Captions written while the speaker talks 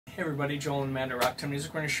Hey everybody, Joel and Amanda Rock Time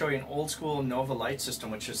Music. We're going to show you an old school Nova light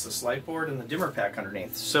system, which is this light board and the dimmer pack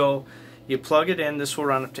underneath. So you plug it in, this will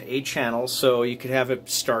run up to 8 channels, so you could have it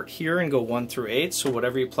start here and go 1 through 8, so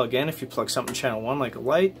whatever you plug in, if you plug something channel 1 like a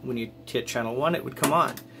light, when you hit channel 1 it would come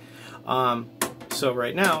on. So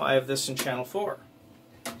right now I have this in channel 4.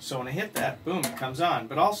 So when I hit that, boom, it comes on.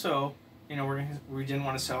 But also, you know, we didn't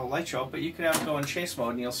want to set a light show up, but you could have it go in chase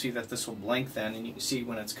mode and you'll see that this will blink then and you can see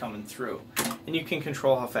when it's coming through. And you can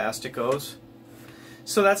control how fast it goes.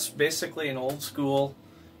 So that's basically an old school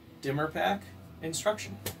dimmer pack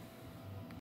instruction.